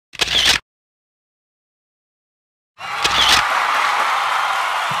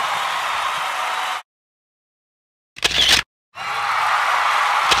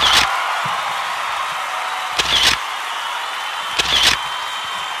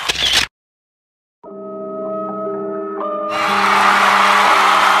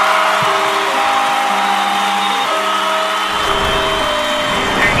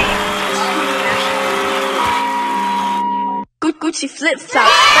flip flop.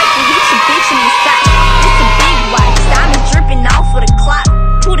 Breaking hit your bitch in the socks. It's a big watch. Diamond dripping off of the clock.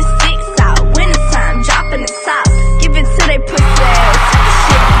 Who the six out? Wintertime, dropping the tops. Give it to they pussy ass. Take the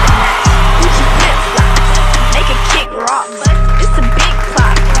shit up the notch. Gucci flip flop. Make a kick rock. It's a big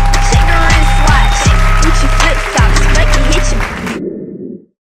clock. Check the wrist watch. Gucci flip flops. Breaking hit your.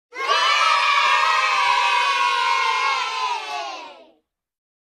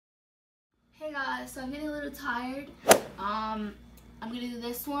 Hey guys, so I'm getting a little tired. I'm gonna do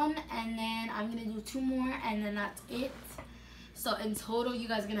this one and then I'm gonna do 2 more and then that's it. So in total you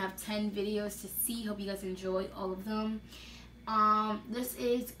guys are gonna have 10 videos to see. Hope you guys enjoy all of them. This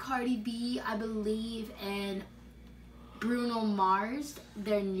is Cardi B, I believe, and Bruno Mars,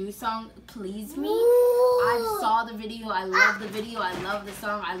 their new song Please Me. I saw the video, I love the video, I love the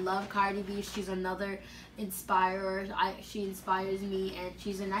song, I love Cardi B. She's another inspirer. She inspires me and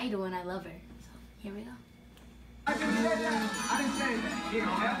she's an idol and I love her. Here we go. I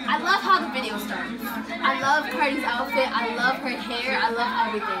love how the video starts. I love Cardi's outfit. I love her hair. I love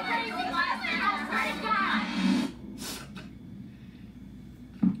everything.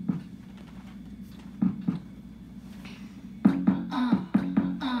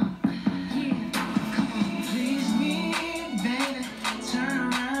 Please me, baby.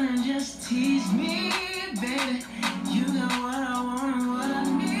 Turn around and just tease me, baby. You got what I want and what I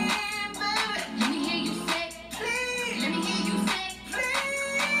need.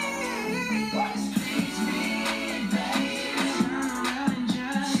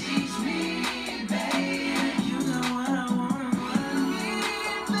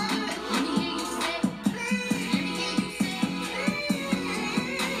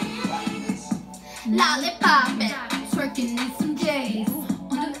 Lollipop, twerking in some J's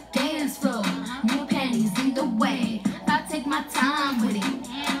on the dance floor. No panties in the way. I take my time with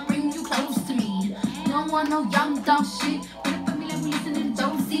it. Bring you close to me. Don't want no young dumb shit. But it put me like we listening to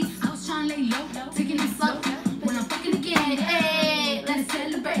Josie. I was trying to lay low, taking it slow. When I'm fucking again, hey, let's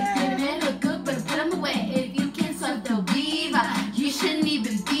celebrate. Baby man look good, but put them away. If you can't swipe the weave, you shouldn't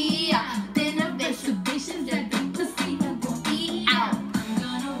even be then a exhibition that the pussy will be out.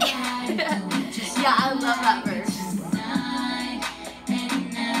 Yeah, I love that verse.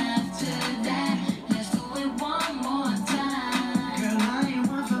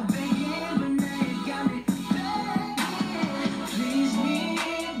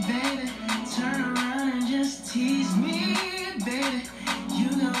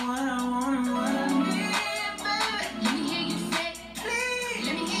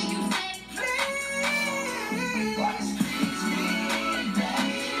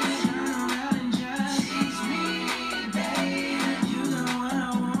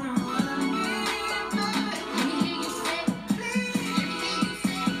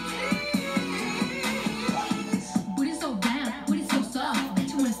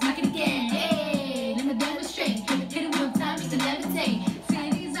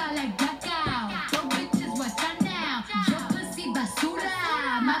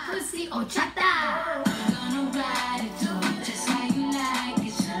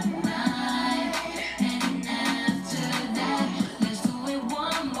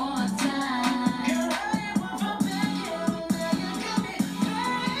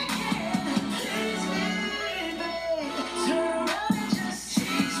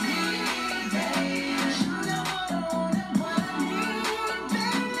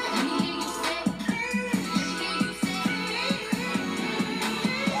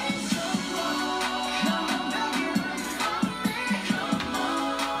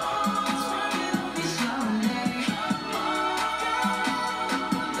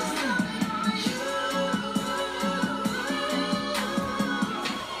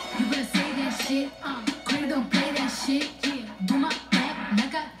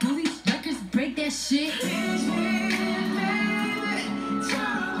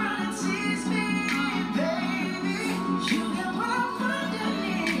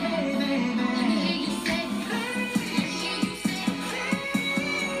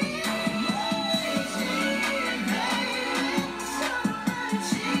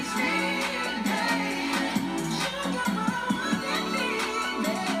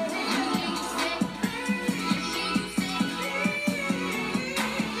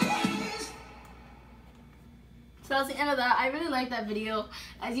 So that's the end of that. I really like that video.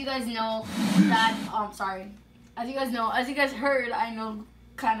 As you guys know, as you guys heard, I know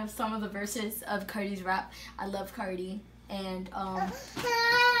kind of some of the verses of Cardi's rap. I love Cardi, and I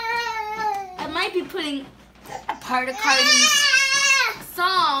might be putting a part of Cardi's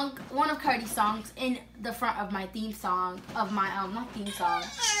song, one of Cardi's songs, in the front of my theme song, of my not theme song,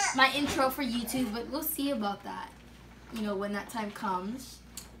 my intro for YouTube. But we'll see about that. you know, when that time comes.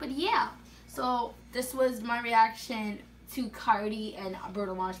 But yeah, so this was my reaction to Cardi and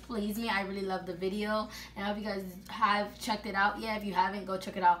Bruno Mars Please Me. I really love the video, and I hope you guys have checked it out. Yeah, if you haven't, go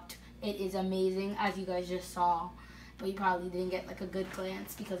check it out. It is amazing, as you guys just saw, but you probably didn't get like a good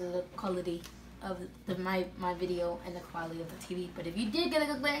glance because of the quality of my video and the quality of the TV. But if you did get a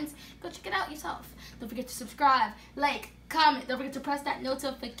good glance, go check it out yourself. Don't forget to subscribe, like, comment. Don't forget to press that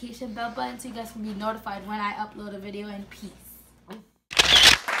notification bell button so you guys can be notified when I upload a video. And peace.